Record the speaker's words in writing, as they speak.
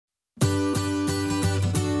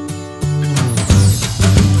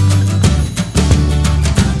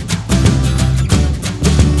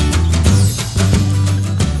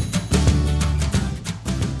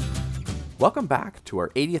Welcome back to our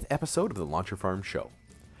 80th episode of the Launcher Farm Show,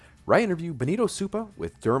 where I interview Benito Supa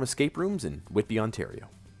with Durham Escape Rooms in Whitby, Ontario.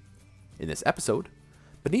 In this episode,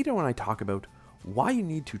 Benito and I talk about why you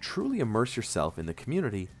need to truly immerse yourself in the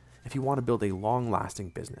community if you want to build a long-lasting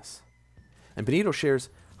business. And Benito shares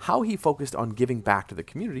how he focused on giving back to the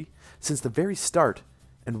community since the very start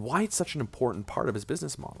and why it's such an important part of his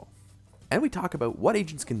business model. And we talk about what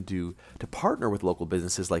agents can do to partner with local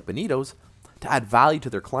businesses like Benito's to add value to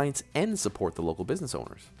their clients and support the local business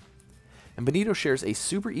owners. And Benito shares a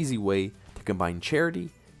super easy way to combine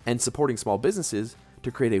charity and supporting small businesses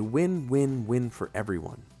to create a win-win-win for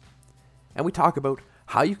everyone. And we talk about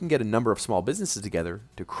how you can get a number of small businesses together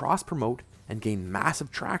to cross-promote and gain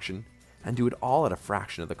massive traction and do it all at a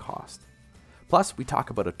fraction of the cost. Plus, we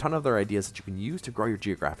talk about a ton of other ideas that you can use to grow your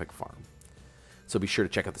geographic farm. So be sure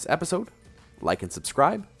to check out this episode, like and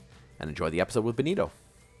subscribe, and enjoy the episode with Benito.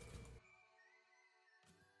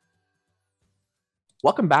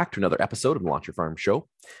 Welcome back to another episode of the Launcher Farm Show.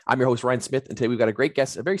 I'm your host, Ryan Smith, and today we've got a great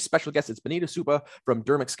guest, a very special guest. It's Benito Supa from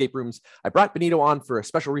Durham Escape Rooms. I brought Benito on for a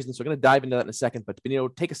special reason, so I'm going to dive into that in a second. But Benito,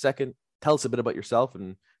 take a second, tell us a bit about yourself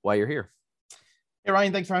and why you're here. Hey,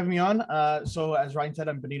 Ryan, thanks for having me on. So as Ryan said,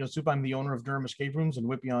 I'm Benito Supa. I'm the owner of Durham Escape Rooms in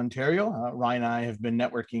Whitby, Ontario. Ryan and I have been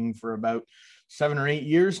networking for about 7 or 8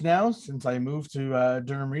 years now since I moved to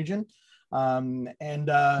Durham region. I've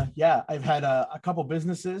had a couple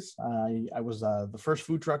businesses. I was the first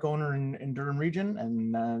food truck owner in Durham region,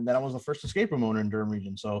 and then I was the first escape room owner in Durham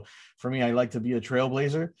region. So for me, I like to be a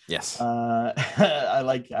trailblazer. Yes. I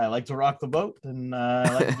like to rock the boat, and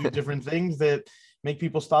I like to do different things that make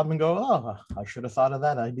people stop and go, oh, I should have thought of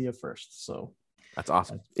that idea first. So that's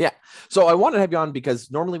awesome. Yeah. So I wanted to have you on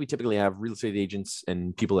because normally we typically have real estate agents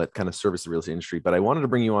and people that kind of service the real estate industry, but I wanted to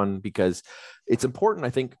bring you on because it's important,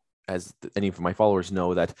 I think, as any of my followers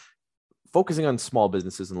know, that focusing on small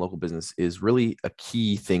businesses and local business is really a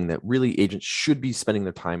key thing that really agents should be spending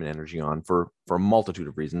their time and energy on for a multitude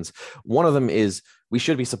of reasons. One of them is we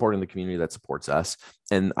should be supporting the community that supports us.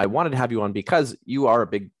 And I wanted to have you on because you are a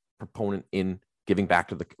big proponent in giving back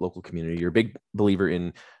to the local community. You're a big believer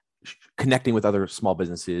in connecting with other small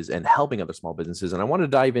businesses and helping other small businesses. And I want to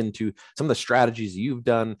dive into some of the strategies you've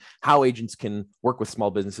done, how agents can work with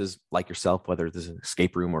small businesses like yourself, whether there's an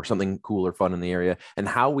escape room or something cool or fun in the area, and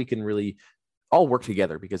how we can really all work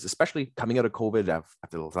together, because especially coming out of COVID,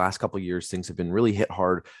 after the last couple of years, things have been really hit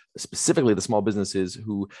hard, specifically the small businesses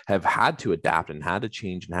who have had to adapt and had to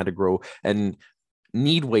change and had to grow and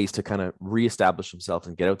need ways to kind of reestablish themselves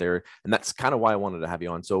and get out there. And that's kind of why I wanted to have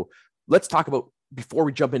you on. So let's talk about, before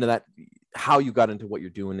we jump into that, how you got into what you're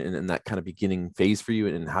doing and that kind of beginning phase for you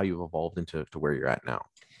and how you've evolved into where you're at now.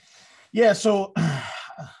 Yeah. So,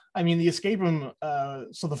 I mean, the escape room,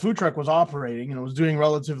 so the food truck was operating and it was doing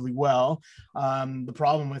relatively well. The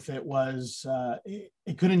problem with it was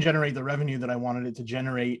it couldn't generate the revenue that I wanted it to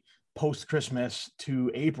generate post-Christmas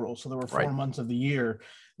to April. So there were 4 months of the year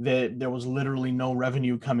that there was literally no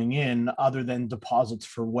revenue coming in other than deposits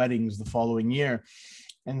for weddings the following year.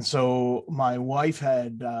 And so my wife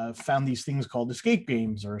had found these things called escape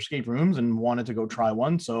games or escape rooms and wanted to go try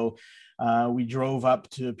one. So we drove up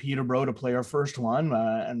to Peterborough to play our first one.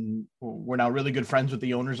 And we're now really good friends with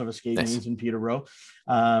the owners of Escape Games in Peterborough.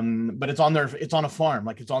 But it's on a farm,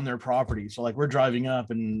 like it's on their property. So like we're driving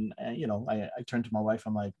up and I turned to my wife,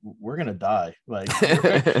 I'm like, we're going to die. Like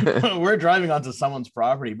we're driving onto someone's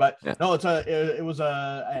property, but no,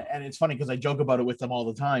 and it's funny because I joke about it with them all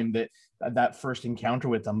the time that first encounter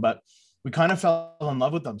with them, but we kind of fell in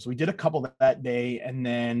love with them. So we did a couple that day. And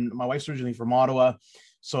then my wife's originally from Ottawa.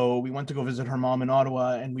 So we went to go visit her mom in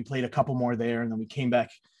Ottawa and we played a couple more there. And then we came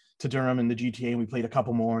back to Durham in the GTA and we played a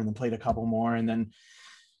couple more and then played a couple more. And then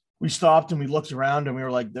we stopped and we looked around and we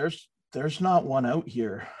were like, there's not one out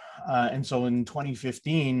here. And so in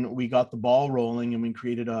 2015, we got the ball rolling and we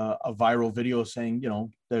created a viral video saying,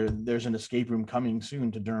 there's an escape room coming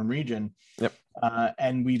soon to Durham region. Yep.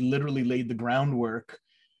 And we literally laid the groundwork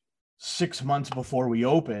 6 months before we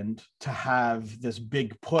opened to have this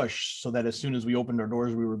big push so that as soon as we opened our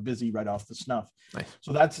doors, we were busy right off the snuff. Nice.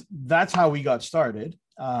 So that's how we got started.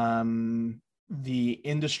 The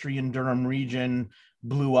industry in Durham region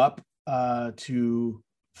blew up to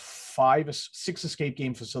 6 escape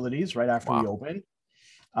game facilities right after we opened.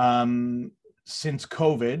 Since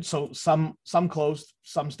COVID, so some closed,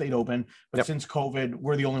 some stayed open, but since COVID,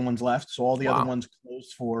 we're the only ones left. So all the other ones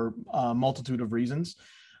closed for a multitude of reasons.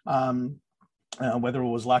 whether it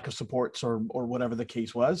was lack of supports or whatever the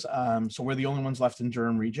case was. So we're the only ones left in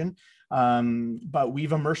Durham region. But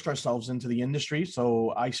we've immersed ourselves into the industry.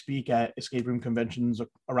 So I speak at escape room conventions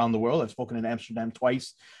around the world. I've spoken in Amsterdam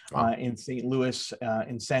twice, in St. Louis,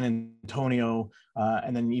 in San Antonio,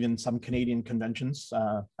 and then even some Canadian conventions.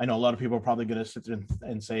 I know a lot of people are probably going to sit there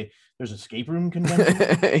and say there's escape room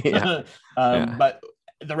convention. Yeah. But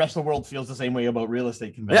the rest of the world feels the same way about real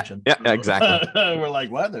estate convention. Yeah, exactly. We're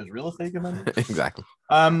like, what? There's real estate convention? Exactly.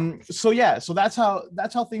 So that's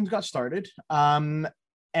how things got started.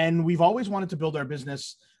 And we've always wanted to build our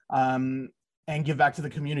business and give back to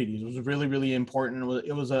the communities. It was really, really important.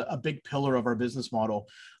 It was a big pillar of our business model.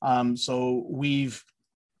 So we've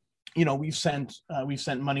sent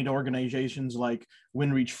money to organizations like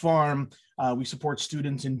Windreach Farm. We support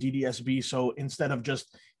students in DDSB. So instead of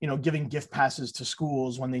just, giving gift passes to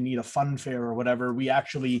schools when they need a fun fair or whatever, we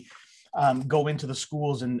actually go into the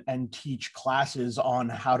schools and teach classes on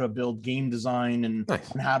how to build game design and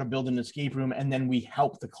how to build an escape room. And then we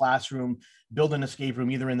help the classroom build an escape room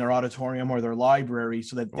either in their auditorium or their library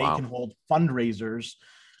so that they can hold fundraisers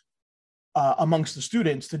amongst the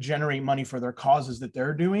students to generate money for their causes that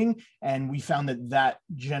they're doing. And we found that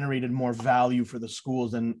generated more value for the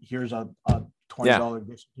schools than here's a $20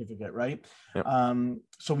 gift certificate, right? Yep.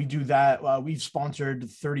 So we do that. We've sponsored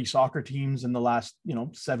 30 soccer teams in the last,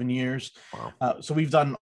 7 years. Wow. So we've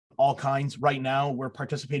done all kinds. Right now, we're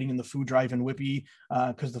participating in the food drive in Whitby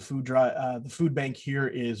because the food bank here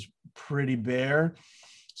is pretty bare.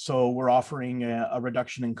 So we're offering a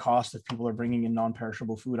reduction in cost if people are bringing in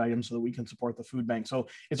non-perishable food items so that we can support the food bank. So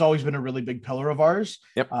it's always been a really big pillar of ours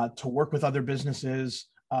to work with other businesses,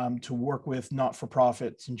 to work with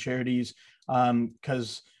not-for-profits and charities,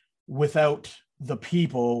 because without the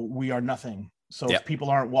people, we are nothing. So if people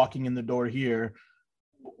aren't walking in the door here,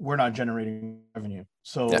 we're not generating revenue.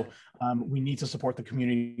 So we need to support the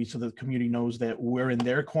community so the community knows that we're in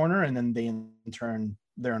their corner, and then they in turn,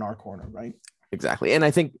 they're in our corner, right? Exactly. And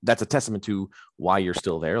I think that's a testament to why you're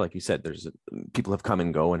still there. Like you said, people have come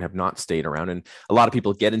and go and have not stayed around. And a lot of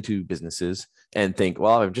people get into businesses and think,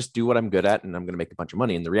 well, I just do what I'm good at and I'm going to make a bunch of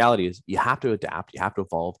money. And the reality is you have to adapt, you have to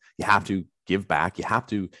evolve, you have to give back, you have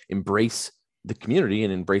to embrace the community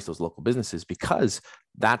and embrace those local businesses, because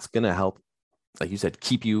that's going to help, like you said,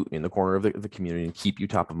 keep you in the corner of the community and keep you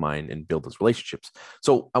top of mind and build those relationships.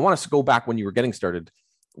 So I want us to go back when you were getting started.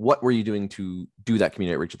 What were you doing to do that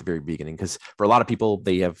community outreach at the very beginning? Because for a lot of people,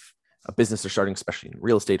 they have a business they're starting, especially in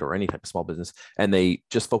real estate or any type of small business, and they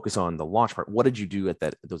just focus on the launch part. What did you do at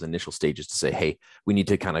those initial stages to say, hey, we need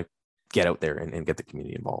to kind of get out there and get the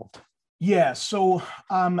community involved? Yeah. So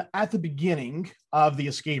at the beginning of the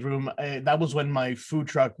escape room, that was when my food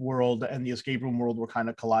truck world and the escape room world were kind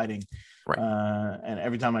of colliding. Right. And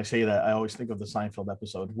every time I say that, I always think of the Seinfeld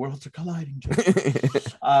episode, worlds are colliding.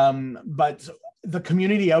 But the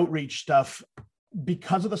community outreach stuff,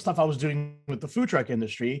 because of the stuff I was doing with the food truck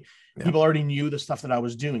industry, people already knew the stuff that I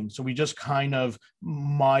was doing. So we just kind of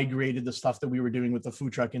migrated the stuff that we were doing with the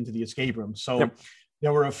food truck into the escape room. So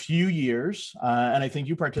there were a few years, and I think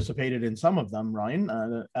you participated in some of them, Ryan.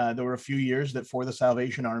 There were a few years that for the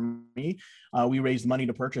Salvation Army, we raised money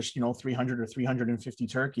to purchase, 300 or 350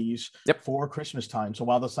 turkeys for Christmas time. So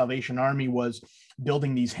while the Salvation Army was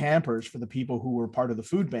building these hampers for the people who were part of the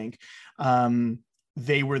food bank,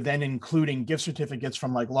 they were then including gift certificates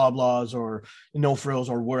from like Loblaws or No Frills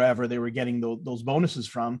or wherever they were getting those bonuses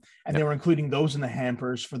from. And they were including those in the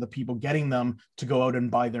hampers for the people getting them to go out and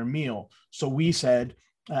buy their meal. So we said,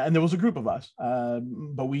 and there was a group of us,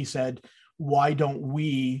 but we said, why don't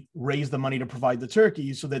we raise the money to provide the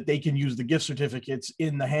turkeys so that they can use the gift certificates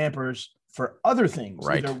in the hampers for other things,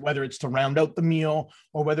 either whether it's to round out the meal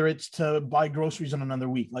or whether it's to buy groceries in another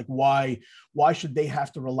week. Like why should they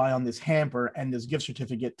have to rely on this hamper and this gift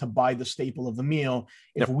certificate to buy the staple of the meal?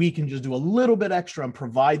 If we can just do a little bit extra and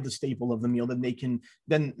provide the staple of the meal, then they can,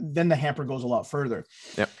 then the hamper goes a lot further.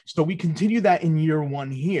 So we continue that in year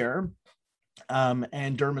one here.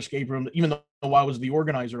 And Durham Escape Room, even though I was the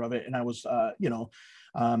organizer of it and I was,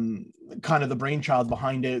 kind of the brainchild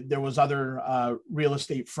behind it, there was other real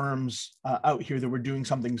estate firms out here that were doing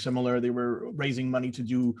something similar. They were raising money to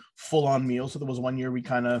do full-on meals. So there was one year we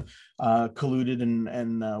kind of colluded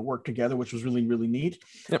and worked together, which was really, really neat.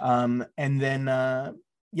 And then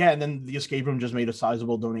the escape room just made a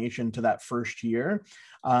sizable donation to that first year.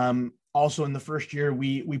 Also in the first year,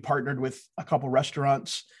 we partnered with a couple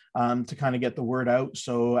restaurants to kind of get the word out.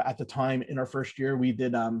 So at the time in our first year, we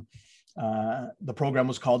did the program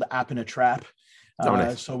was called App in a Trap.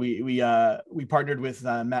 So we partnered with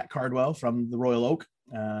Matt Cardwell from the Royal Oak.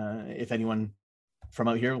 If anyone from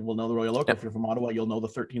out here will know the Royal Oak. Yep. If you're from Ottawa, you'll know the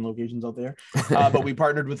 13 locations out there. But we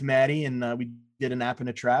partnered with Maddie, and we did an app and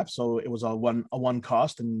a trap. So it was a one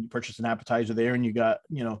cost, and you purchased an appetizer there, and you got,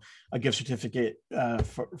 a gift certificate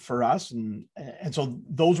for us. And so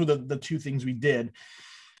those were the two things we did.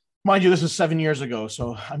 Mind you, this is 7 years ago,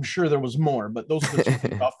 so I'm sure there was more, but those are the two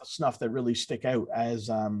things off the snuff that really stick out as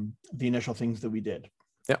the initial things that we did.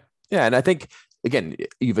 Yeah. And I think, again,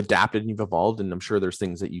 you've adapted and you've evolved, and I'm sure there's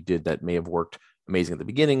things that you did that may have worked amazing at the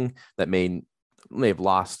beginning that may have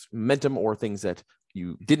lost momentum, or things that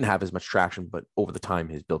you didn't have as much traction, but over the time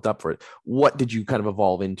has built up for it. What did you kind of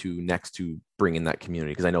evolve into next to bring in that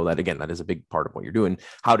community? Because I know that, again, that is a big part of what you're doing.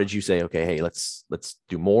 How did you say, okay, hey, let's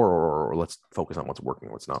do more, or let's focus on what's working,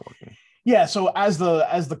 what's not working? Yeah. So as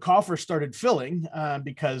the coffer started filling,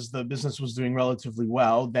 because the business was doing relatively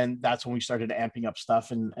well, then that's when we started amping up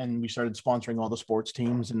stuff, and we started sponsoring all the sports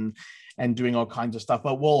teams and doing all kinds of stuff.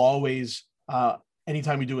 But we'll always,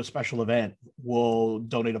 anytime we do a special event, we'll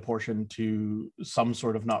donate a portion to some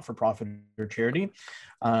sort of not-for-profit or charity.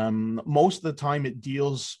 Most of the time it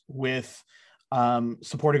deals with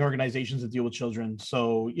supporting organizations that deal with children.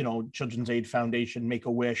 So, Children's Aid Foundation,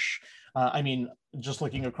 Make-A-Wish. Just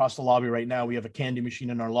looking across the lobby right now, we have a candy machine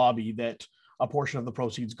in our lobby that a portion of the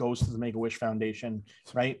proceeds goes to the Make-A-Wish Foundation,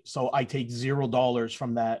 right? So I take $0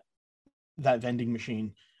 from that vending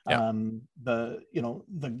machine. Yeah.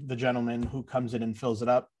 The gentleman who comes in and fills it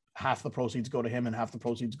up, half the proceeds go to him and half the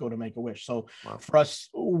proceeds go to Make-A-Wish. So Wow. For us,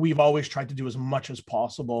 we've always tried to do as much as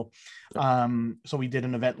possible. Yeah. So we did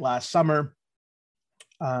an event last summer.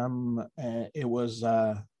 It was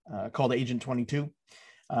called Agent 22,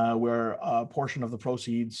 where a portion of the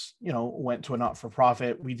proceeds, went to a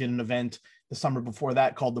not-for-profit. We did an event the summer before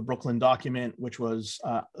that called the Brooklyn Document, which was,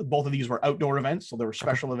 both of these were outdoor events. So there were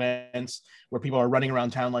special events where people are running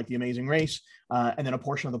around town like the Amazing Race. And then a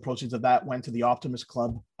portion of the proceeds of that went to the Optimist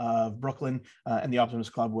Club of Brooklyn. And the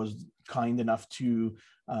Optimist Club was kind enough to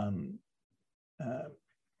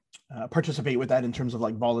participate with that in terms of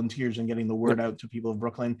like volunteers and getting the word out to people of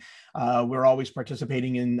Brooklyn. We're always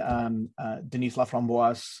participating in Denise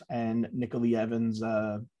Laframboise and Nicolee Evans'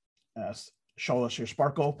 Show Us Your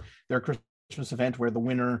Sparkle, their Christmas event, where the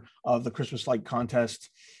winner of the Christmas light contest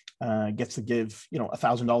gets to give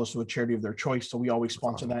 $1,000 to a charity of their choice. So we always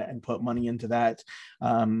sponsor that and put money into that.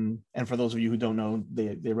 And for those of you who don't know,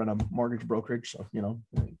 they run a mortgage brokerage, so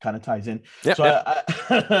it kind of ties in. Yep, so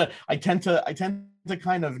yep. I tend to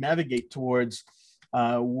kind of navigate towards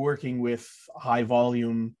working with high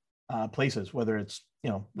volume places, whether it's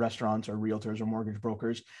restaurants or realtors or mortgage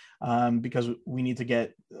brokers, because we need to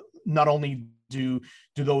get, not only do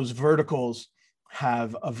those verticals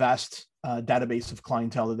have a vast database of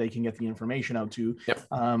clientele that they can get the information out to, Yep.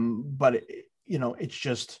 But it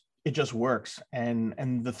just works.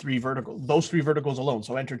 And those three verticals alone,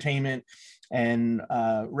 so entertainment and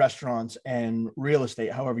restaurants and real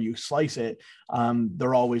estate, however you slice it,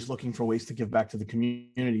 they're always looking for ways to give back to the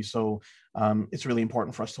community. So it's really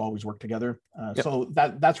important for us to always work together. Yep. So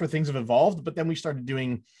that's where things have evolved. But then we started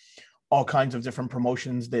doing all kinds of different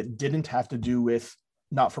promotions that didn't have to do with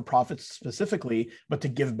not-for-profits specifically, but to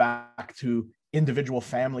give back to individual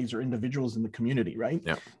families or individuals in the community, right?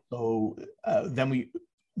 Yeah. So then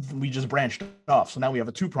we just branched off. So now we have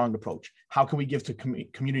a two-pronged approach. How can we give to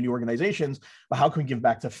community organizations, but how can we give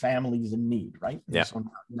back to families in need, right? Yeah. So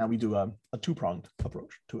now we do a two-pronged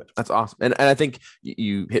approach to it. That's awesome. And I think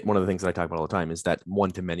you hit one of the things that I talk about all the time, is that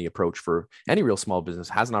one-to-many approach for any real small business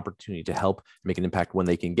has an opportunity to help make an impact when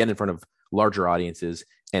they can get in front of larger audiences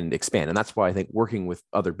and expand. And that's why I think working with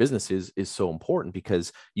other businesses is so important,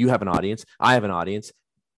 because you have an audience, I have an audience.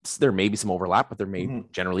 There may be some overlap, but there may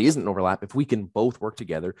generally isn't an overlap. If we can both work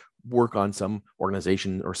together, work on some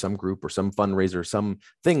organization or some group or some fundraiser, some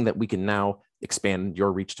thing that we can now expand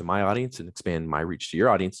your reach to my audience and expand my reach to your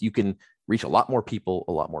audience, you can reach a lot more people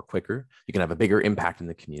a lot more quicker. You can have a bigger impact in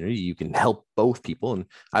the community. You can help both people. And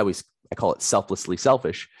I call it selflessly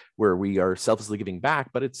selfish, where we are selflessly giving back,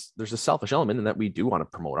 but there's a selfish element in that we do want to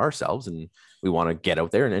promote ourselves and we want to get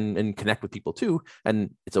out there and connect with people too. And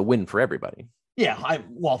it's a win for everybody. Yeah,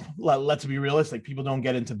 let's be realistic. People don't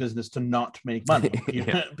get into business to not make money.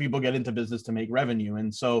 Yeah. People get into business to make revenue.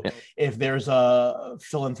 And so if there's a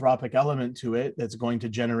philanthropic element to it that's going to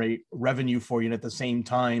generate revenue for you and at the same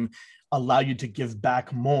time allow you to give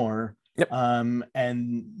back more,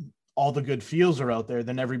 and all the good feels are out there,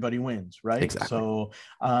 then everybody wins, right? Exactly. So,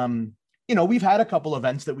 we've had a couple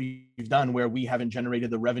events that we've done where we haven't generated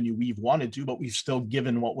the revenue we've wanted to, but we've still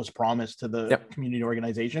given what was promised to the community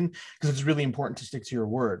organization, because it's really important to stick to your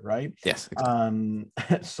word, right? Yes.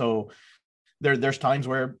 Exactly. So there's times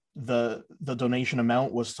where the donation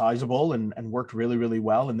amount was sizable and worked really, really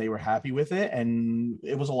well, and they were happy with it, and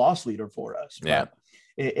it was a loss leader for us. Yeah. But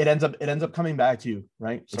it ends up coming back to you,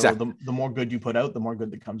 right? So Exactly. the more good you put out, the more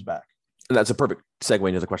good that comes back. And that's a perfect segue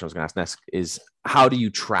into the question I was going to ask next: is how do you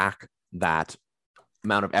track that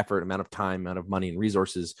amount of effort, amount of time, amount of money and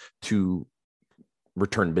resources to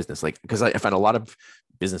return business? Like, because I find a lot of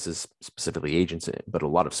businesses, specifically agents, but a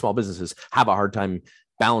lot of small businesses have a hard time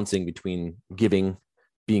balancing between giving,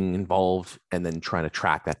 being involved, and then trying to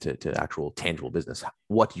track that to actual tangible business.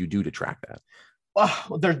 What do you do to track that?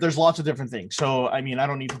 Well, there's lots of different things. So, I mean, I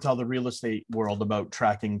don't need to tell the real estate world about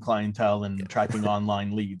tracking clientele and tracking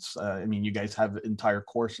online leads. I mean, you guys have entire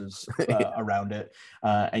courses around it,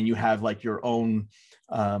 and you have like your own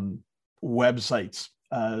websites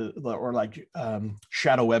or like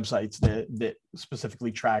shadow websites that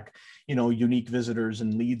specifically track, unique visitors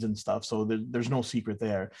and leads and stuff. So there's no secret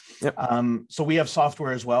there. Yep. So we have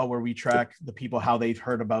software as well where we track the people, how they've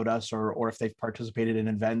heard about us or if they've participated in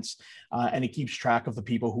events, and it keeps track of the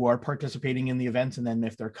people who are participating in the events and then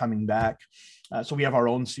if they're coming back. So we have our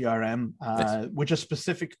own CRM, Nice. which is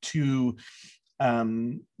specific to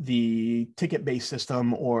the ticket-based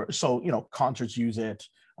system, or so, concerts use it.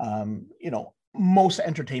 Most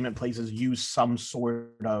entertainment places use some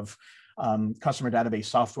sort of customer database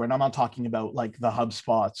software, and I'm not talking about like the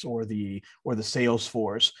HubSpots or the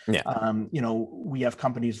Salesforce. Yeah. We have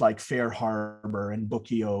companies like FareHarbor and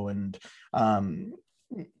Bookio and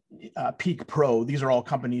Peak Pro. These are all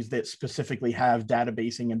companies that specifically have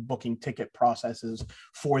databasing and booking ticket processes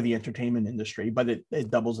for the entertainment industry, but it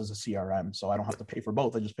doubles as a CRM. So I don't have to pay for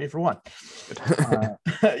both. I just pay for one.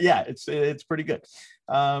 Yeah, it's pretty good.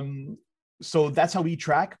 So that's how we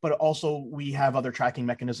track, but also we have other tracking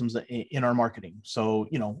mechanisms in our marketing. So,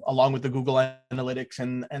 along with the Google Analytics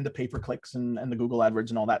and the pay-per-clicks and the Google AdWords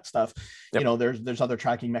and all that stuff, Yep. there's other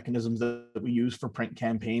tracking mechanisms that we use for print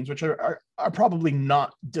campaigns, which are probably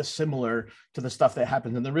not dissimilar to the stuff that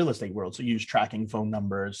happens in the real estate world. So you use tracking phone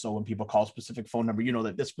numbers. So when people call a specific phone number,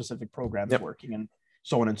 that this specific program is Yep. working, and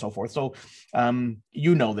so on and so forth. So,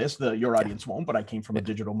 your audience won't, but I came from a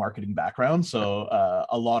digital marketing background. So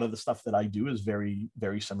a lot of the stuff that I do is very,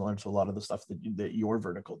 very similar to a lot of the stuff that your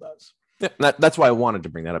vertical does. Yeah, that's why I wanted to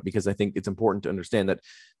bring that up, because I think it's important to understand that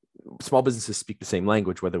small businesses speak the same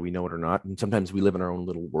language, whether we know it or not. And sometimes we live in our own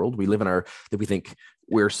little world. We live in that we think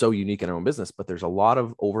we're so unique in our own business, but there's a lot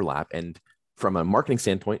of overlap. And from a marketing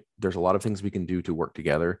standpoint, there's a lot of things we can do to work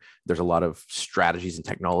together. There's a lot of strategies and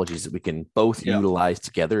technologies that we can both utilize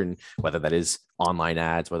together. And whether that is online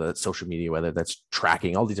ads, whether that's social media, whether that's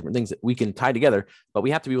tracking, all these different things that we can tie together, but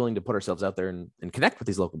we have to be willing to put ourselves out there and connect with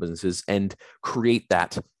these local businesses and create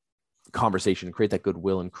that conversation, create that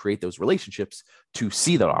goodwill, and create those relationships to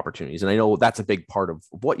see the opportunities. And I know that's a big part of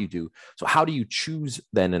what you do. So how do you choose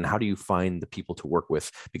then, and how do you find the people to work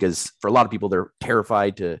with? Because for a lot of people, they're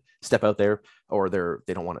terrified to step out there, or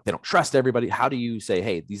they don't trust everybody. How do you say,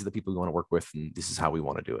 hey, these are the people we want to work with, and this is how we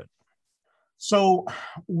want to do it? So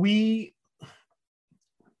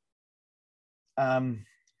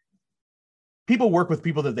people work with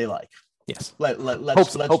people that they like. Yes.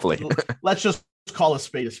 Hopefully. Let's just call a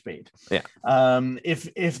spade a spade. Yeah.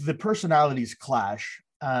 If the personalities clash,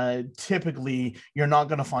 typically you're not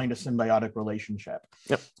going to find a symbiotic relationship.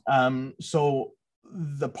 Yep. So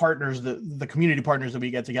the partners, the community partners that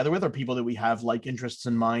we get together with are people that we have like interests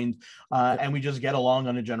in mind, and we just get along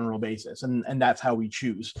on a general basis, and that's how we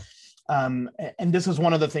choose. And this is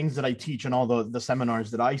one of the things that I teach in all the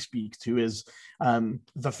seminars that I speak to is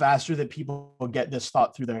the faster that people get this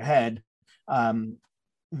thought through their head,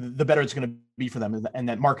 the better it's going to be for them, and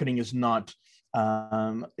that marketing is not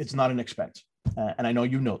it's not an expense. And I know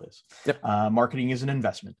this. Yep. Marketing is an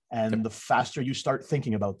investment, and the faster you start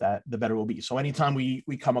thinking about that, the better it will be. So anytime we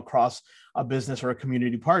come across a business or a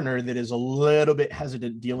community partner that is a little bit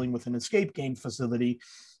hesitant dealing with an escape game facility,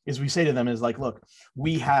 is we say to them is like, look,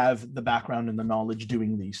 we have the background and the knowledge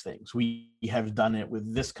doing these things. We have done it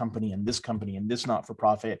with this company and this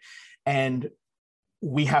not-for-profit, and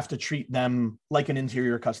we have to treat them like an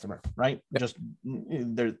interior customer, right? Yep. Just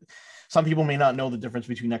some people may not know the difference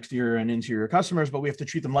between exterior and interior customers, but we have to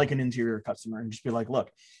treat them like an interior customer and just be like, look,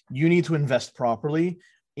 you need to invest properly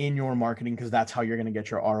in your marketing, because that's how you're going to get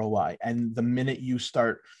your ROI. And the minute you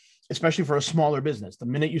start, especially for a smaller business, the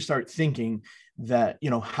minute you start thinking that,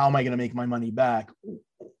 how am I going to make my money back?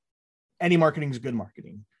 Any marketing is good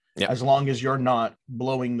marketing. Yep. As long as you're not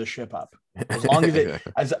blowing the ship up, as long as it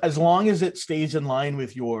as long as it stays in line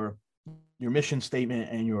with your mission statement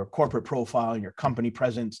and your corporate profile and your company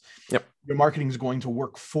presence, your marketing is going to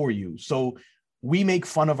work for you. So we make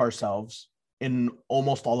fun of ourselves in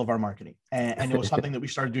almost all of our marketing. And it was something that we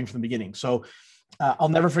started doing from the beginning. So I'll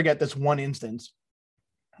never forget this one instance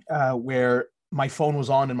where my phone was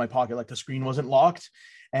on in my pocket, like the screen wasn't locked.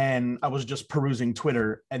 And I was just perusing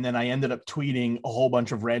Twitter. And then I ended up tweeting a whole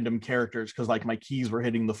bunch of random characters because like my keys were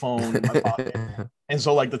hitting the phone in my pocket. And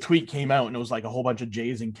so like the tweet came out and it was like a whole bunch of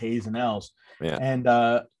J's and K's and L's. Yeah.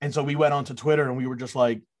 And so we went onto Twitter and we were just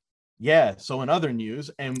like, yeah. So in other news,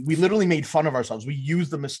 and we literally made fun of ourselves. We used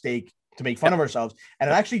the mistake to make fun of ourselves. And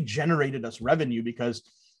it actually generated us revenue because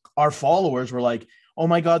our followers were like, oh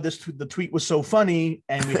my God, the tweet was so funny.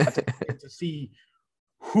 And we had to see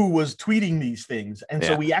who was tweeting these things. And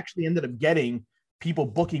so we actually ended up getting people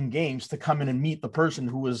booking games to come in and meet the person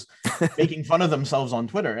who was making fun of themselves on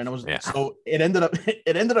Twitter. And it was, so it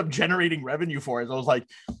ended up generating revenue for us. I was like,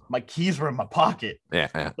 my keys were in my pocket.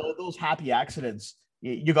 So those happy accidents,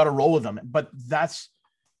 you got to roll with them. But that's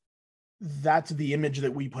the image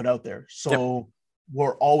that we put out there. So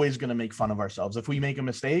we're always going to make fun of ourselves. If we make a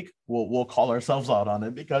mistake, we'll call ourselves out on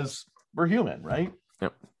it because we're human, right?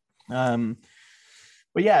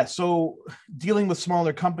 But yeah, so dealing with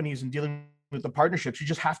smaller companies and dealing with the partnerships, you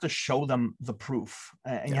just have to show them the proof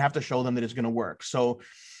and you have to show them that it's going to work. So,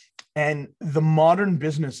 and the modern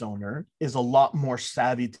business owner is a lot more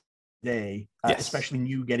savvy today, especially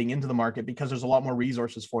new getting into the market, because there's a lot more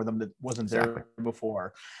resources for them that wasn't there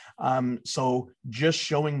before. So just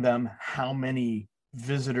showing them how many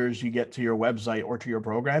visitors you get to your website or to your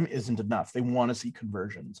program isn't enough. They want to see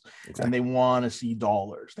conversions and they want to see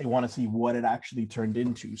dollars. They want to see what it actually turned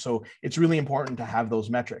into. So it's really important to have those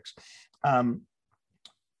metrics.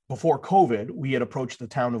 Before COVID, we had approached the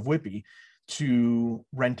town of Whitby to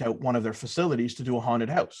rent out one of their facilities to do a haunted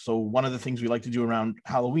house. So one of the things we like to do around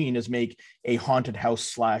Halloween is make a haunted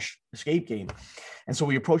house / escape game. And so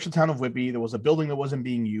we approached the town of Whitby. There was a building that wasn't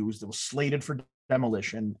being used. It was slated for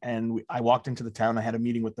demolition. And I walked into the town. I had a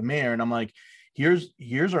meeting with the mayor and I'm like, here's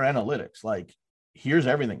our analytics. Like, here's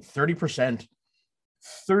everything. 30%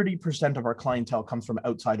 of our clientele comes from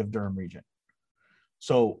outside of Durham region.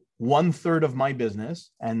 So 1/3 of my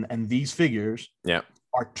business and these figures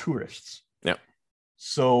are tourists.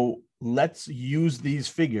 So let's use these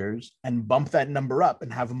figures and bump that number up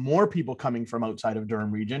and have more people coming from outside of Durham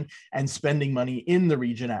region and spending money in the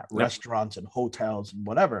region at restaurants and hotels and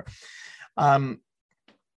whatever.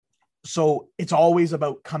 So it's always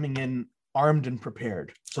about coming in armed and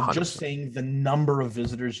prepared. So 100%. Just saying the number of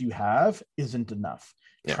visitors you have isn't enough.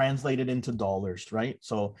 Translate it into dollars, right?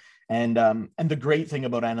 So, and the great thing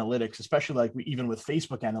about analytics, especially like even with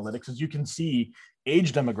Facebook analytics, is you can see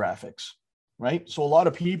age demographics, right? So a lot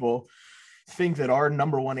of people think that our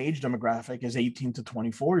number one age demographic is 18 to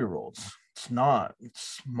 24-year-olds. It's not.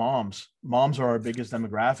 It's moms. Moms are our biggest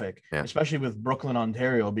demographic, especially with Brooklyn,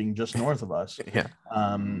 Ontario being just north of us.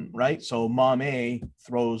 Right? So mom A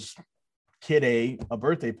throws kid A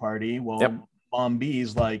birthday party. Well, mom B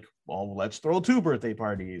is like, well, let's throw 2 birthday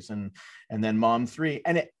parties, and then mom 3.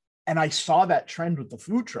 And I saw that trend with the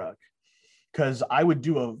food truck, because I would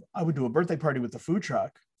do a birthday party with the food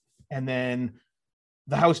truck, and then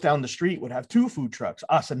the house down the street would have 2 food trucks,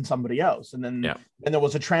 us and somebody else. And then there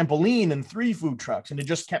was a trampoline and 3 food trucks, and it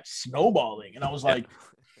just kept snowballing. And I was like,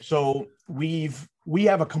 so we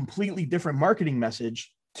have a completely different marketing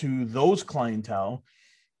message to those clientele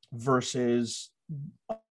versus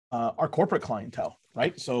our corporate clientele,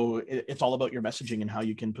 right? So it's all about your messaging and how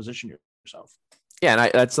you can position yourself. Yeah,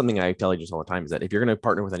 and that's something I tell agents all the time, is that if you're going to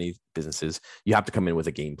partner with any businesses, you have to come in with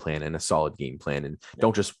a game plan and a solid game plan. And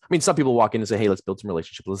don't just, I mean, some people walk in and say, hey, let's build some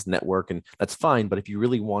relationship, let's network, and that's fine. But if you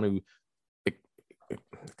really want to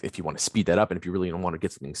speed that up, and if you really don't want to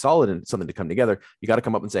get something solid and something to come together, you got to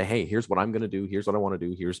come up and say, hey, here's what I'm going to do. Here's what I want to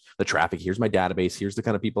do. Here's the traffic. Here's my database. Here's the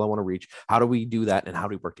kind of people I want to reach. How do we do that? And how do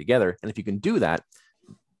we work together? And if you can do that,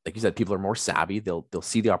 like you said, people are more savvy. They'll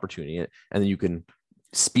see the opportunity, and then you can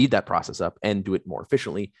speed that process up and do it more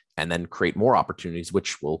efficiently, and then create more opportunities,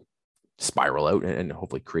 which will spiral out and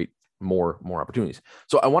hopefully create more opportunities.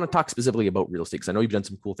 So I want to talk specifically about real estate, because I know you've done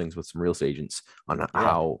some cool things with some real estate agents on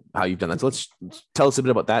how you've done that. So let's tell us a bit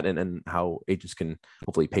about that and how agents can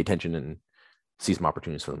hopefully pay attention and see some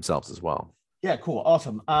opportunities for themselves as well. Yeah, cool.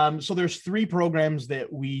 Awesome. So there's 3 programs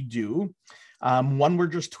that we do. One we're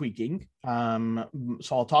just tweaking. So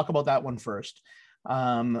I'll talk about that one first.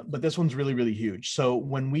 But this one's really, really huge. So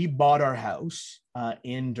when we bought our house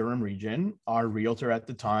in Durham region, our realtor at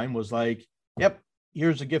the time was like, yep,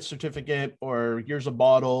 here's a gift certificate, or here's a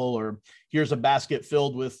bottle, or here's a basket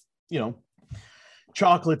filled with,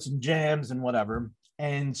 chocolates and jams and whatever.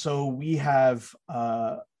 And so we have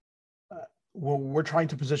we're trying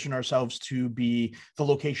to position ourselves to be the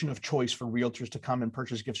location of choice for realtors to come and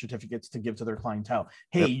purchase gift certificates to give to their clientele.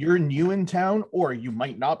 Hey, you're new in town, or you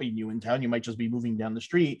might not be new in town. You might just be moving down the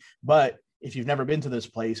street. But if you've never been to this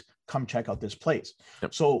place, come check out this place.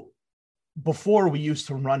 So before, we used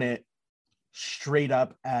to run it straight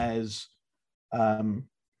up as,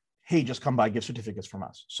 hey, just come buy gift certificates from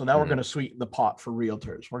us. So now we're going to sweeten the pot for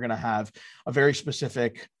realtors. We're going to have a very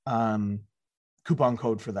specific coupon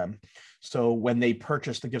code for them. So when they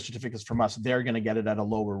purchase the gift certificates from us, they're going to get it at a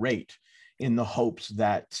lower rate, in the hopes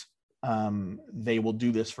that they will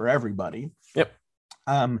do this for everybody.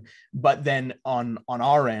 But then on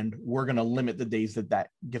our end, we're going to limit the days that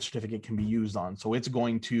gift certificate can be used on. So it's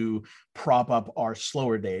going to prop up our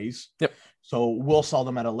slower days. So we'll sell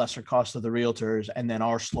them at a lesser cost to the realtors, and then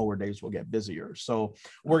our slower days will get busier. So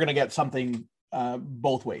we're going to get something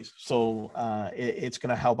both ways. So it's going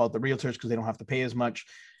to help out the realtors because they don't have to pay as much.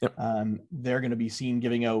 They're going to be seen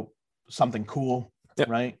giving out something cool,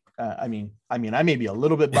 right? I mean, I may be a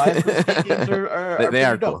little bit biased. They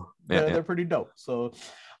are dope. Cool. They're pretty dope. So,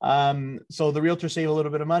 so the realtors save a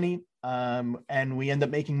little bit of money, and we end up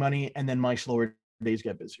making money, and then my slower days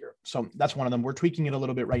get busier. So that's one of them. We're tweaking it a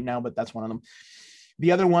little bit right now, but that's one of them.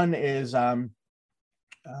 The other one is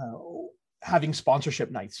having sponsorship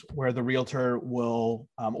nights, where the realtor will,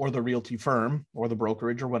 or the realty firm or the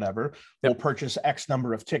brokerage or whatever, will purchase X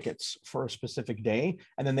number of tickets for a specific day,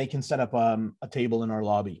 and then they can set up a table in our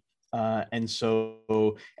lobby. And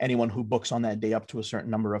so anyone who books on that day up to a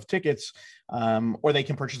certain number of tickets, or they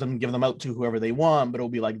can purchase them and give them out to whoever they want, but it'll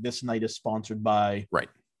be like, this night is sponsored by,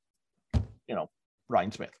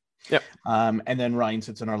 Ryan Smith. And then Ryan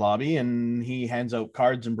sits in our lobby and he hands out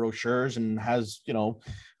cards and brochures and has,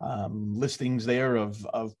 listings there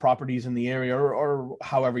of properties in the area, or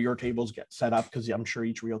however your tables get set up, because I'm sure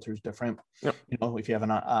each realtor is different. If you have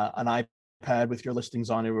an iPad with your listings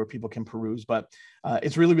on it where people can peruse, but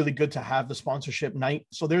it's really, really good to have the sponsorship night.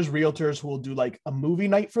 So there's realtors who will do like a movie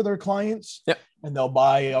night for their clients, and they'll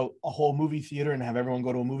buy a whole movie theater and have everyone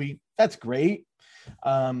go to a movie. That's great.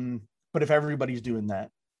 But if everybody's doing that,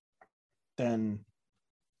 then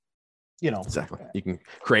exactly, you can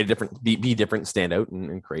create a different, be different, stand out,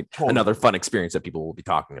 and create another fun experience that people will be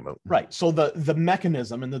talking about. Right. So the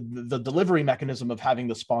mechanism and the delivery mechanism of having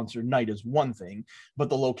the sponsored night is one thing, but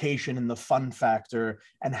the location and the fun factor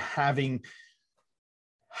and having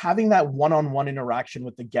that one-on-one interaction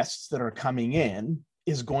with the guests that are coming in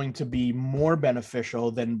is going to be more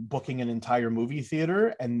beneficial than booking an entire movie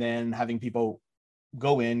theater and then having people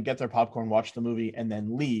go in, get their popcorn, watch the movie, and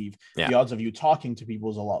then leave. The odds of you talking to people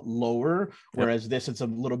is a lot lower. Whereas this, it's a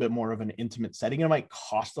little bit more of an intimate setting. It might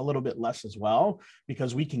cost a little bit less as well,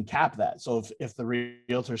 because we can cap that. So if the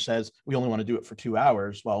realtor says we only want to do it for 2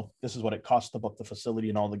 hours, well, this is what it costs to book the facility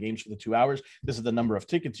and all the games for the 2 hours. This is the number of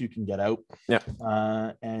tickets you can get out.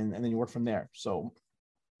 And then you work from there. So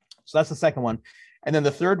that's the second one. And then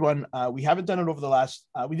the third one, we haven't done it over the last,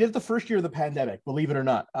 we did it the first year of the pandemic, believe it or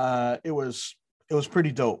not. It was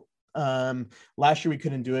pretty dope. Last year we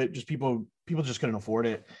couldn't do it. Just people just couldn't afford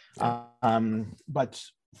it. But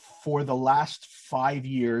for the last 5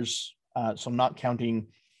 years, so I'm not counting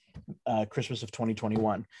Christmas of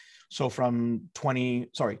 2021. So from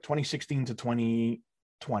 2016 to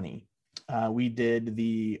 2020, we did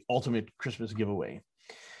the ultimate Christmas giveaway.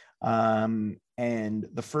 And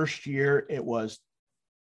the first year it was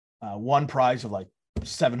one prize of like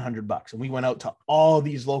 $700, and we went out to all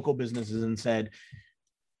these local businesses and said,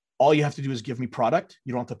 all you have to do is give me product.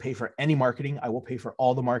 You don't have to pay for any marketing. I will pay for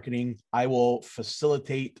all the marketing. I will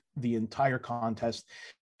facilitate the entire contest.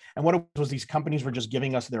 And what it was, these companies were just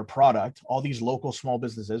giving us their product. All these local small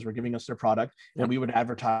businesses were giving us their product, and we would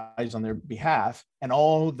advertise on their behalf. And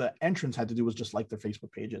all the entrants had to do was just like their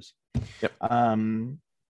Facebook pages. And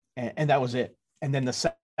that was it. And then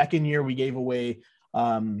the second year we gave away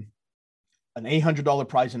an $800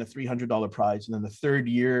 prize and a $300 prize. And then the third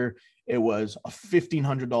year, it was a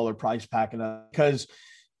 $1,500 prize pack. And because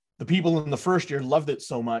the people in the first year loved it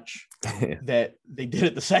so much that they did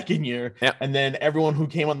it the second year. And then everyone who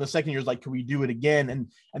came on the second year was like, can we do it again?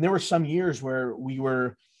 And there were some years where we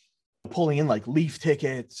were pulling in like Leaf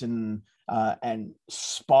tickets and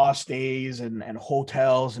spa stays and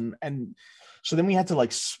hotels. And so then we had to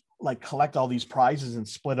like collect all these prizes and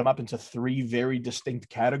split them up into 3 very distinct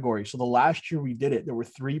categories. So the last year we did it, there were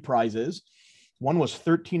 3 prizes. One was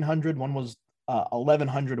 $1,300, one was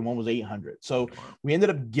 $1,100, and one was $800. So we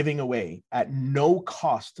ended up giving away at no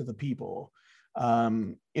cost to the people,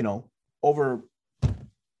 over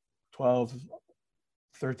 12,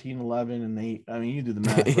 13, 11, and 8. I mean, you do the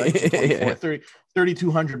math, right? So 24, Yeah. 30,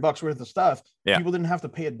 $3,200 worth of stuff. Yeah. People didn't have to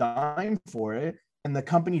pay a dime for it, and the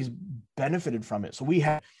companies benefited from it. So we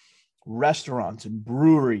had restaurants and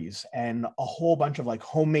breweries and a whole bunch of like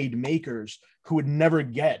homemade makers who would never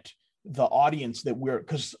get the audience that we're,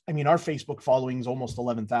 because I mean, our Facebook following is almost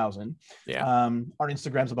 11,000. Yeah. Our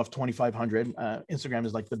Instagram's above 2,500. Instagram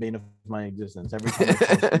is like the bane of my existence. Every time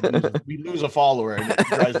I post, we lose a follower, and it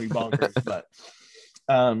drives me bonkers. But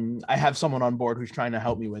I have someone on board who's trying to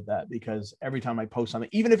help me with that, because every time I post something,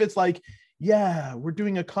 even if it's like, yeah, we're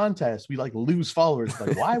doing a contest, we like lose followers.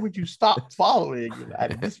 Like, why would you stop following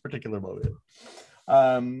at this particular moment?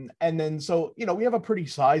 And then, so, you know, we have a pretty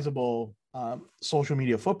sizable social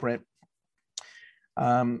media footprint.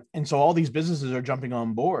 And so all these businesses are jumping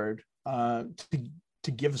on board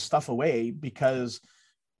to give stuff away, because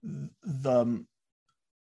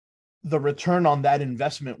the return on that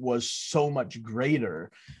investment was so much greater.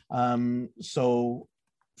 So,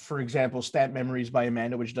 for example, Stamp Memories by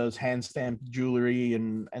Amanda, which does hand stamped jewelry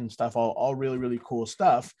and stuff, all really, really cool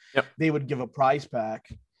stuff. Yep. They would give a prize pack.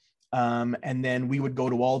 And then we would go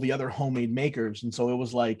to all the other homemade makers. And so it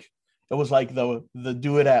was like the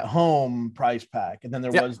do it at home prize pack. And then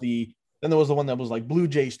there was the one that was like Blue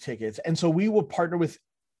Jays tickets. And so we would partner with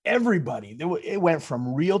everybody. It went from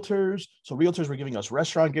realtors. So realtors were giving us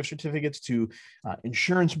restaurant gift certificates to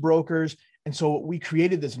insurance brokers. And so we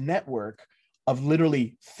created this network of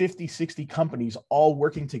literally 50, 60 companies all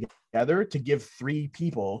working together to give 3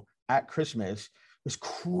 people at Christmas this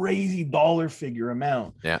crazy dollar figure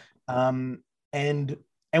amount. Yeah.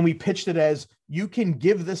 And we pitched it as, you can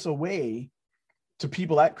give this away to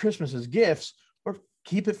people at Christmas as gifts, or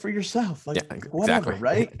keep it for yourself. Like, whatever,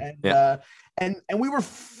 right? And and we were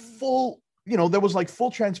full, you know, there was like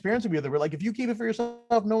full transparency. They were like, if you keep it for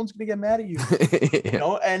yourself, no one's gonna get mad at you. You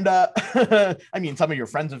know, and I mean, some of your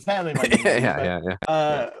friends and family might be,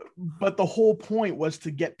 but the whole point was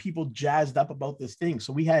to get people jazzed up about this thing.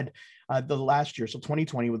 So we had the last year, so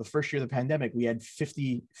 2020, with the first year of the pandemic, we had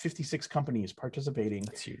 56 companies participating.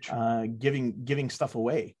 That's huge. Giving stuff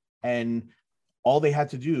away. And all they had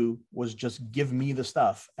to do was just give me the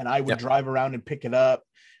stuff, and I would drive around and pick it up,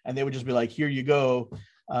 and they would just be like, here you go.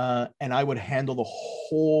 And I would handle the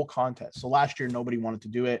whole contest. So last year, nobody wanted to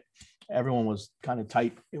do it. Everyone was kind of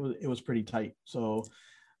tight. It was pretty tight. So,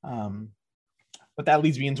 but that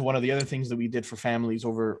leads me into one of the other things that we did for families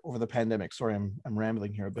over the pandemic. Sorry, I'm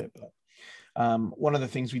rambling here a bit, but one of the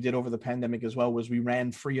things we did over the pandemic as well was we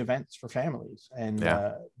ran free events for families, and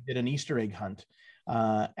did an Easter egg hunt.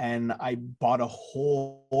 And I bought a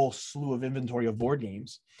whole slew of inventory of board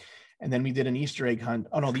games. And then we did an Easter egg hunt.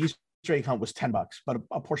 Oh no, the Easter egg hunt was $10, but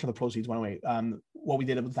a portion of the proceeds went away. What we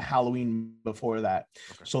did was the Halloween before that.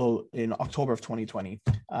 Okay. So in October of 2020,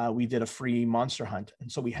 we did a free monster hunt.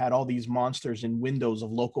 And so we had all these monsters in windows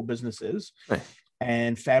of local businesses,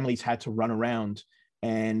 and families had to run around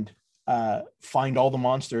and find all the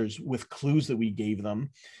monsters with clues that we gave them.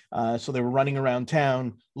 So they were running around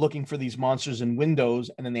town looking for these monsters in windows,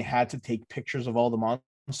 and then they had to take pictures of all the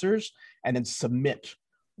monsters and then submit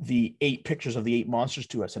the 8 pictures of the 8 monsters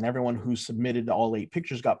to us. And everyone who submitted all 8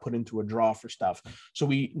 pictures got put into a draw for stuff. So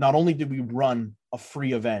we not only did we run a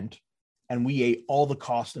free event and we ate all the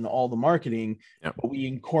cost and all the marketing, but we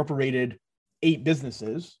incorporated 8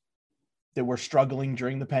 businesses that were struggling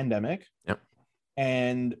during the pandemic.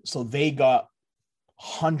 And so they got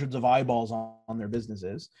hundreds of eyeballs on their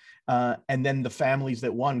businesses. And then the families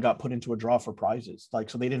that won got put into a draw for prizes. Like,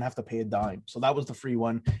 so they didn't have to pay a dime. So that was the free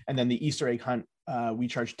one. And then the Easter egg hunt, we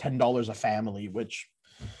charged $10 a family, which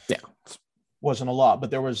wasn't a lot,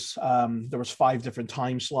 but there was 5 different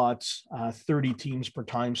time slots, 30 teams per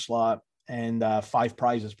time slot, and 5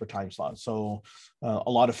 prizes per time slot. So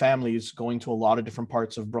a lot of families going to a lot of different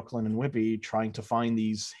parts of Brooklyn and Whitby trying to find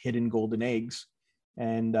these hidden golden eggs.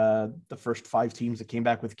 And the first 5 teams that came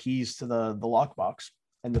back with keys to the lockbox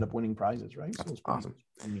ended up winning prizes, right? That's so awesome.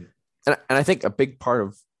 And I think a big part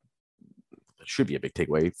of, should be a big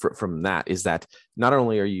takeaway from that, is that not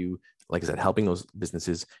only are you, like I said, helping those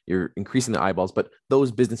businesses, you're increasing the eyeballs, but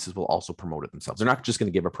those businesses will also promote it themselves. They're not just going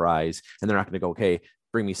to give a prize and they're not going to go, okay,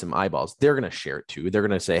 bring me some eyeballs. They're going to share it too. They're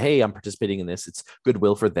going to say, hey, I'm participating in this. It's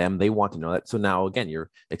goodwill for them. They want to know that. So now again,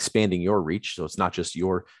 you're expanding your reach. So it's not just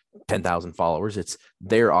your 10,000 followers, it's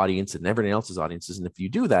their audience and everyone else's audiences. And if you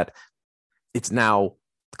do that, it's now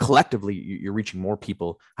collectively, you're reaching more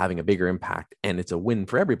people, having a bigger impact. And it's a win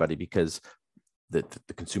for everybody, because the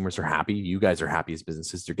consumers are happy. You guys are happy as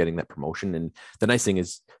businesses. They're getting that promotion. And the nice thing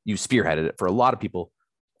is you spearheaded it. For a lot of people,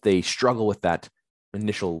 they struggle with that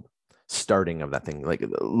initial starting of that thing. Like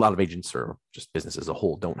a lot of agents, or just business as a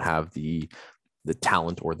whole, don't have the the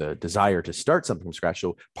talent or the desire to start something from scratch.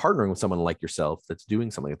 So partnering with someone like yourself that's doing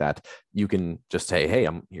something like that, you can just say, hey,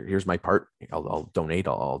 here's my part. I'll donate.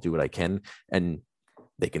 I'll do what I can, and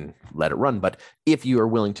they can let it run. But if you are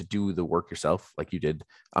willing to do the work yourself, like you did,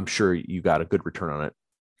 I'm sure you got a good return on it.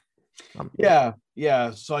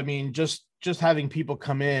 Yeah. So I mean, just having people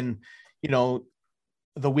come in,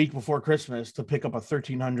 the week before Christmas to pick up a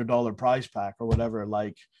 $1,300 prize pack or whatever,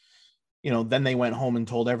 like, then they went home and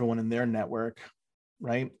told everyone in their network,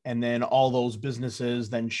 right? And then all those businesses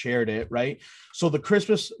then shared it, right? So the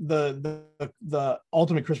Christmas, the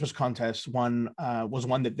ultimate Christmas contest one was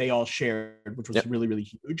one that they all shared, which was really, really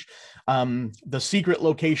huge. The secret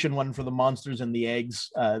location one for the monsters and the eggs,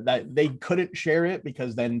 that they couldn't share it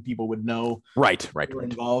because then people would know right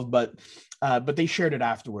involved, but they shared it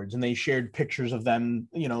afterwards, and they shared pictures of them.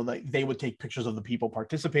 They would take pictures of the people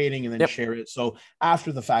participating and then share it. So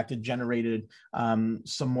after the fact, it generated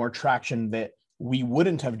some more traction that we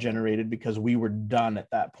wouldn't have generated because we were done at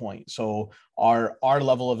that point. So our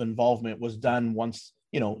level of involvement was done once,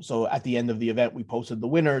 so at the end of the event, we posted the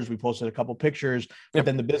winners, we posted a couple pictures, but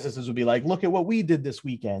then the businesses would be like, look at what we did this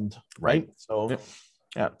weekend. Right. So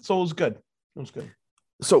so it was good.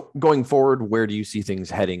 So going forward, where do you see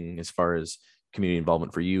things heading as far as community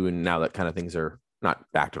involvement for you? And now that kind of things are not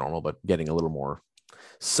back to normal, but getting a little more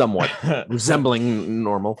somewhat resembling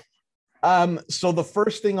normal. So the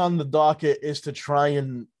first thing on the docket is to try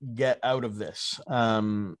and get out of this.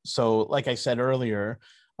 So like I said earlier,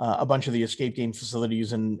 a bunch of the escape game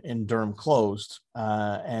facilities in Durham closed,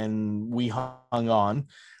 and we hung on.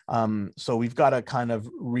 So we've got to kind of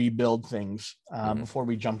rebuild things before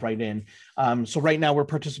we jump right in. So right now we're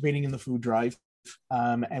participating in the food drive,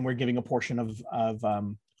 and we're giving a portion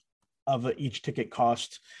of each ticket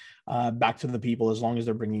cost back to the people as long as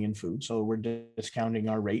they're bringing in food. So we're discounting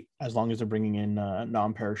our rate as long as they're bringing in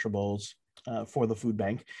non-perishables for the food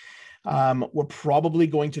bank. We're probably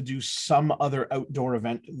going to do some other outdoor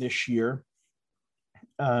event this year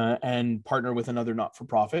and partner with another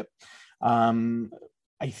not-for-profit.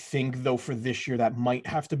 I think, though, for this year, that might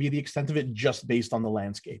have to be the extent of it, just based on the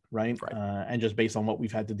landscape, right? And just based on what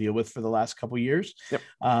we've had to deal with for the last couple of years.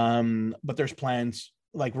 But there's plans.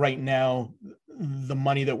 Like right now, the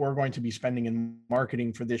money that we're going to be spending in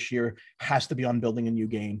marketing for this year has to be on building a new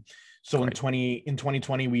game. So in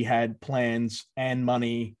 2020, we had plans and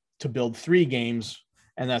money to build 3 games,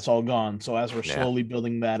 and that's all gone. So as we're slowly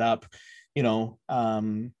building that up,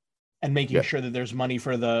 and making sure that there's money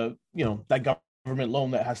for the, that government loan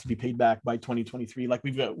that has to be paid back by 2023. Like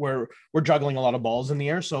we're juggling a lot of balls in the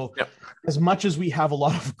air. So as much as we have a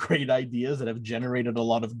lot of great ideas that have generated a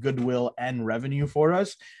lot of goodwill and revenue for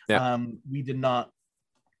us, we did not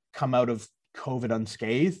come out of COVID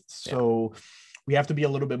unscathed. So we have to be a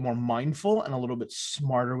little bit more mindful and a little bit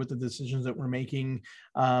smarter with the decisions that we're making,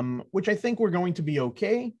 which I think we're going to be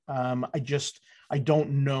okay. I don't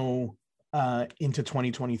know into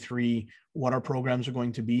 2023 what our programs are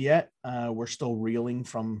going to be yet. We're still reeling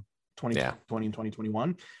from 2020 and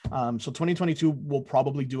 2021. So 2022 we'll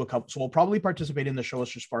probably do a couple. So we'll probably participate in the Show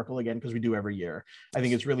Us Your Sparkle again, because we do every year. I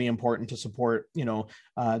think it's really important to support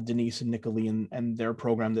Denise and Nicolee and their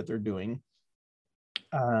program that they're doing.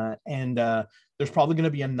 And there's probably going to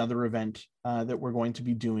be another event that we're going to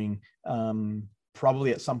be doing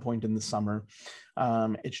probably at some point in the summer.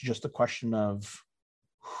 It's just a question of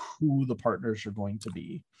who the partners are going to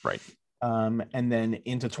be. Right. And then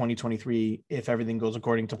into 2023, if everything goes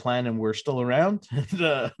according to plan and we're still around,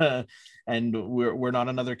 and we're not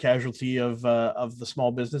another casualty of the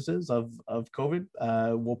small businesses of COVID,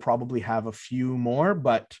 we'll probably have a few more,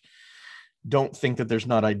 but don't think that there's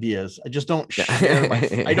not ideas. I just don't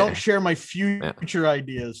share my future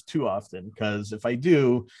ideas too often, because if I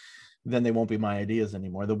do, then they won't be my ideas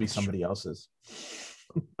anymore. They'll be somebody else's.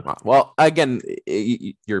 Well, again,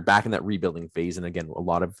 you're back in that rebuilding phase. And again, a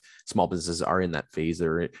lot of small businesses are in that phase.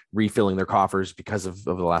 They're refilling their coffers because of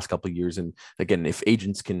the last couple of years. And again, if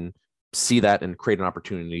agents can see that and create an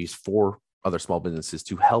opportunities for other small businesses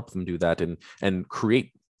to help them do that and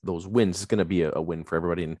create those wins, it's going to be a win for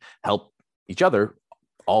everybody, and help each other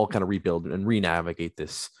all kind of rebuild and re-navigate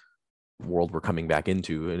this world we're coming back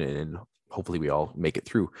into, and hopefully we all make it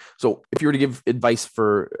through. So if you were to give advice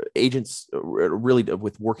for agents really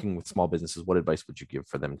with working with small businesses, what advice would you give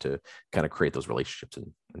for them to kind of create those relationships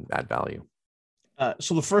and add value?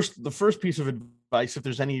 So the first piece of advice, if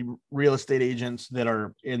there's any real estate agents that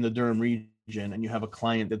are in the Durham region and you have a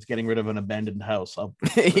client that's getting rid of an abandoned house, I'll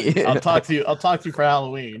talk to you for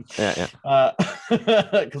Halloween.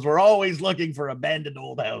 Because we're always looking for abandoned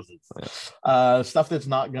old houses, stuff that's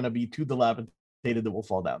not going to be too dilapidated that will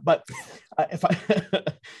fall down. But if I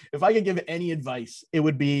if I could give any advice, it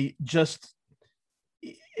would be just,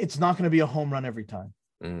 it's not going to be a home run every time.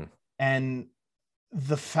 And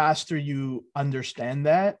the faster you understand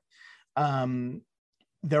that,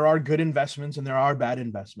 there are good investments and there are bad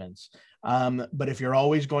investments. But if you're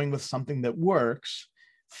always going with something that works,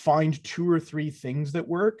 find 2 or 3 things that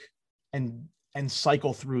work and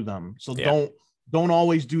cycle through them. So don't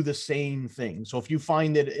always do the same thing. So if you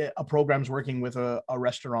find that a program's working with a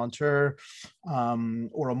restaurateur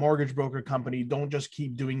or a mortgage broker company, don't just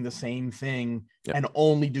keep doing the same thing and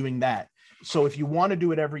only doing that. So if you want to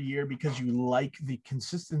do it every year because you like the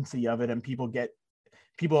consistency of it and people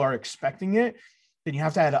are expecting it, then you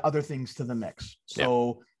have to add other things to the mix.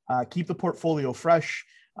 So keep the portfolio fresh,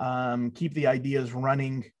 keep the ideas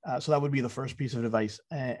running. So that would be the first piece of advice.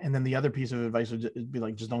 And then the other piece of advice would be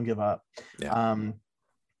like, just don't give up.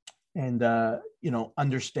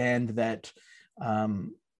 Understand that,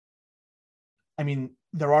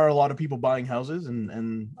 there are a lot of people buying houses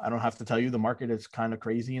and I don't have to tell you, the market is kind of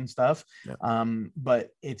crazy and stuff. But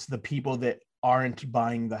it's the people that aren't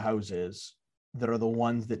buying the houses that are the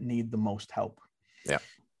ones that need the most help.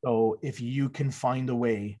 So if you can find a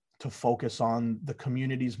way to focus on the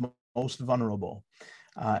community's most vulnerable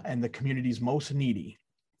and the community's most needy,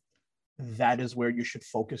 that is where you should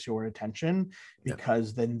focus your attention,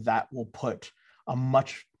 because then that will put a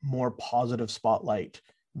much more positive spotlight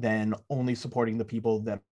than only supporting the people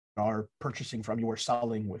that are purchasing from you or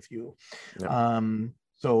selling with you.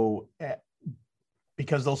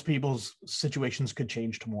 Because those people's situations could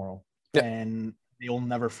change tomorrow and they'll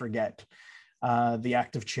never forget the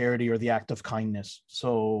act of charity or the act of kindness.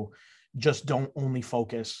 So just don't only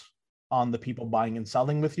focus on the people buying and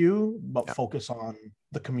selling with you, but focus on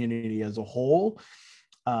the community as a whole,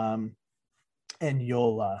 and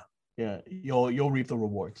you'll reap the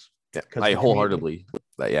rewards. I wholeheartedly.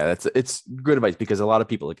 It's good advice, because a lot of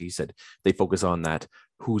people, like you said, they focus on that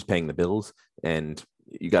who's paying the bills, and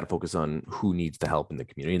you got to focus on who needs the help in the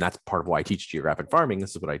community. And that's part of why I teach geographic farming.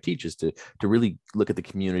 This is what I teach, is to really look at the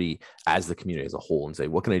community as a whole and say,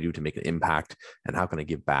 what can I do to make an impact, and how can I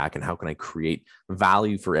give back, and how can I create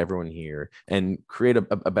value for everyone here and create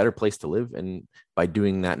a better place to live? And by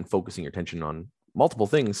doing that and focusing your attention on multiple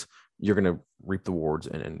things, you're going to reap the rewards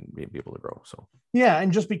and be able to grow. So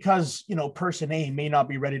and just because person A may not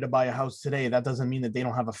be ready to buy a house today, that doesn't mean that they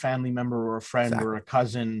don't have a family member or a friend or a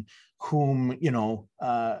cousin whom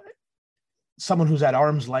someone who's at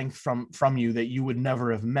arm's length from you that you would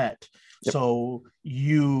never have met. So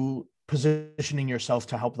you positioning yourself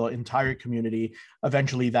to help the entire community,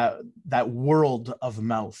 eventually that world of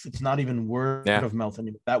mouth, it's not even word of mouth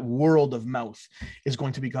anymore, that world of mouth is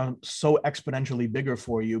going to become so exponentially bigger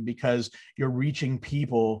for you, because you're reaching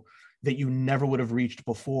people that you never would have reached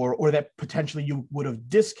before, or that potentially you would have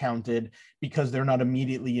discounted because they're not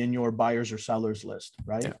immediately in your buyers or sellers list,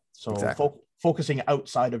 right? Focusing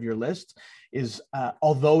outside of your list is,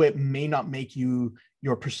 although it may not make you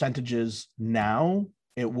your percentages now,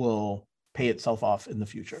 it will pay itself off in the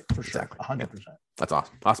future for sure. 100%. That's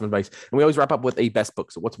awesome advice. And we always wrap up with a best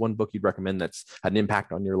book. So what's one book you'd recommend that's had an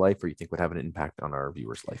impact on your life, or you think would have an impact on our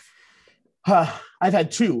viewers' life? I've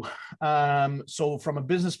had 2. So from a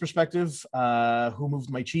business perspective, Who Moved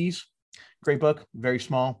My Cheese? Great book, very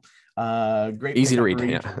small, great, easy to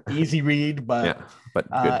read. Easy read, but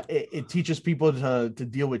good. It teaches people to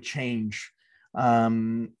deal with change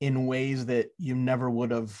in ways that you never would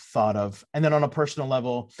have thought of. And then on a personal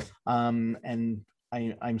level, and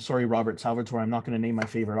I'm sorry, Robert Salvatore, I'm not going to name my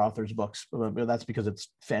favorite author's books, but that's because it's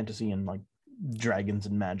fantasy and like dragons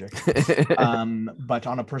and magic. But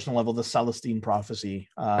on a personal level, The Celestine Prophecy,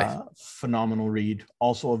 phenomenal read,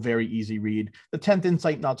 also a very easy read. The 10th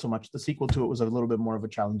Insight, not so much. The sequel to it was a little bit more of a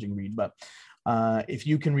challenging read, but if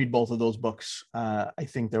you can read both of those books, I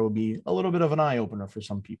think there will be a little bit of an eye-opener for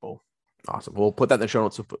some people. Awesome. We'll put that in the show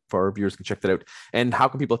notes so for our viewers can check that out. And how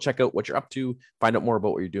can people check out what you're up to, find out more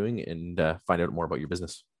about what you're doing, and find out more about your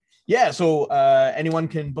business? So anyone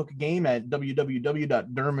can book a game at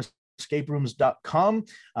www.durhamescaperooms.com.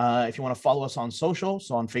 If you want to follow us on social,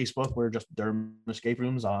 so on Facebook, we're just Durham Escape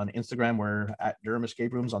Rooms. On Instagram, we're at Durham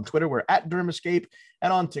Escape Rooms. On Twitter, we're at Durham Escape.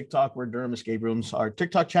 And on TikTok, we're Durham Escape Rooms. Our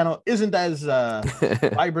TikTok channel isn't as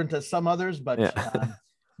vibrant as some others, but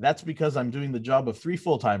that's because I'm doing the job of 3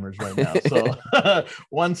 full-timers right now. So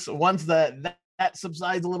once that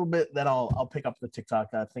subsides a little bit, then I'll pick up the TikTok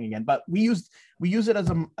thing again. But we use it as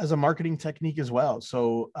a marketing technique as well.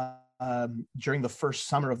 So during the first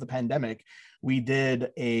summer of the pandemic, we did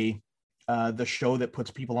the show that puts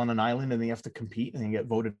people on an island and they have to compete and they get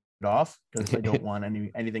voted off because I don't want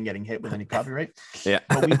anything getting hit with any copyright. Yeah.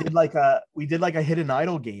 But we did like a hidden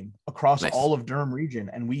idol game across all of Durham region,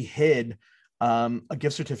 and we hid a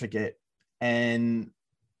gift certificate and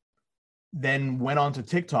then went on to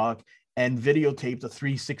TikTok and videotaped a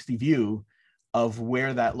 360 view of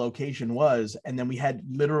where that location was. And then we had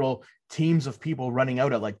literal teams of people running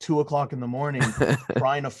out at like 2:00 in the morning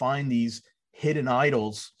trying to find these hidden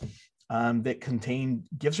idols that contained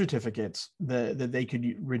gift certificates that they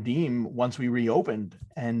could redeem once we reopened.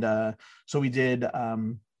 And so we did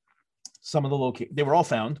some of the they were all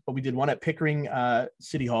found, but we did one at Pickering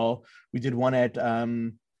City Hall. We did one at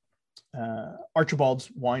Archibald's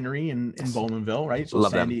Winery in Bowmanville, right? So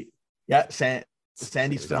Love Sandy, them. Yeah,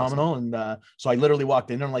 Sandy's phenomenal. Awesome. And so I literally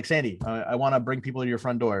walked in and I'm like, Sandy, I want to bring people to your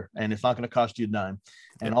front door and it's not going to cost you a dime.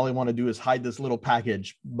 And all I want to do is hide this little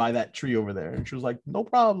package by that tree over there. And she was like, no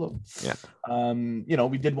problem. Yeah. You know,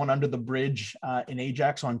 we did one under the bridge in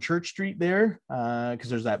Ajax on Church Street there because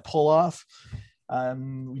there's that pull off.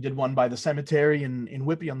 We did one by the cemetery in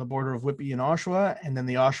Whitby, on the border of Whitby and Oshawa. And then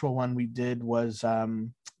the Oshawa one we did was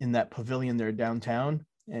in that pavilion there downtown.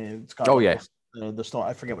 And it's got the stone,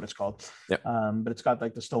 I forget what it's called. Yep. But it's got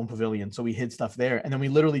like the stone pavilion. So we hid stuff there. And then we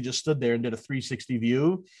literally just stood there and did a 360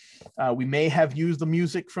 view. We may have used the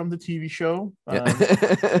music from the TV show,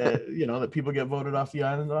 you know, that people get voted off the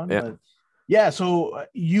island on. Yeah. But yeah, so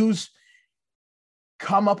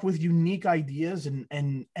come up with unique ideas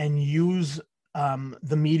and use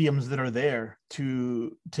the mediums that are there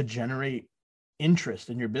to generate interest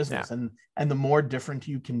in your business. And the more different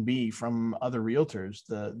you can be from other realtors,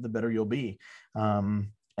 the better you'll be.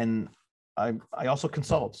 And I also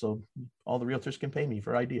consult, so all the realtors can pay me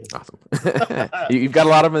for ideas. Awesome. You've got a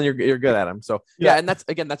lot of them and you're good at them. So yeah, and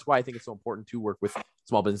that's why I think it's so important to work with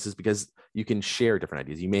small businesses, because you can share different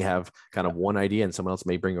ideas. You may have kind of one idea and someone else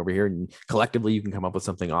may bring over here, and collectively you can come up with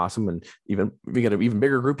something awesome. And even if you get an even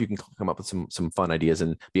bigger group, you can come up with some fun ideas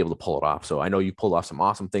and be able to pull it off. So I know you pulled off some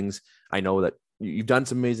awesome things. I know that you've done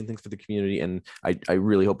some amazing things for the community, and I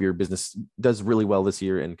really hope your business does really well this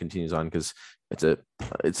year and continues on, because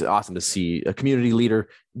it's awesome to see a community leader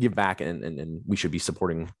give back, and we should be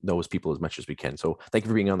supporting those people as much as we can. So thank you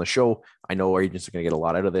for being on the show. I know our agents are going to get a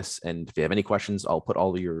lot out of this, and if they have any questions, I'll put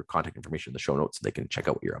all of your contact information in the show notes so they can check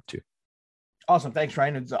out what you're up to. Awesome. Thanks,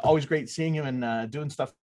 Ryan. It's always great seeing you and doing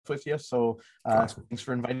stuff with you. So awesome. Thanks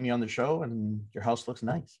for inviting me on the show, and your house looks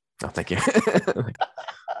nice. Oh, thank you.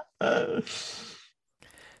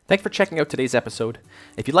 Thanks for checking out today's episode.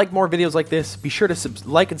 If you'd like more videos like this, be sure to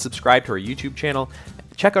like and subscribe to our YouTube channel.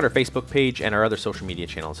 Check out our Facebook page and our other social media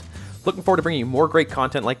channels. Looking forward to bringing you more great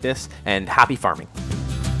content like this, and happy farming.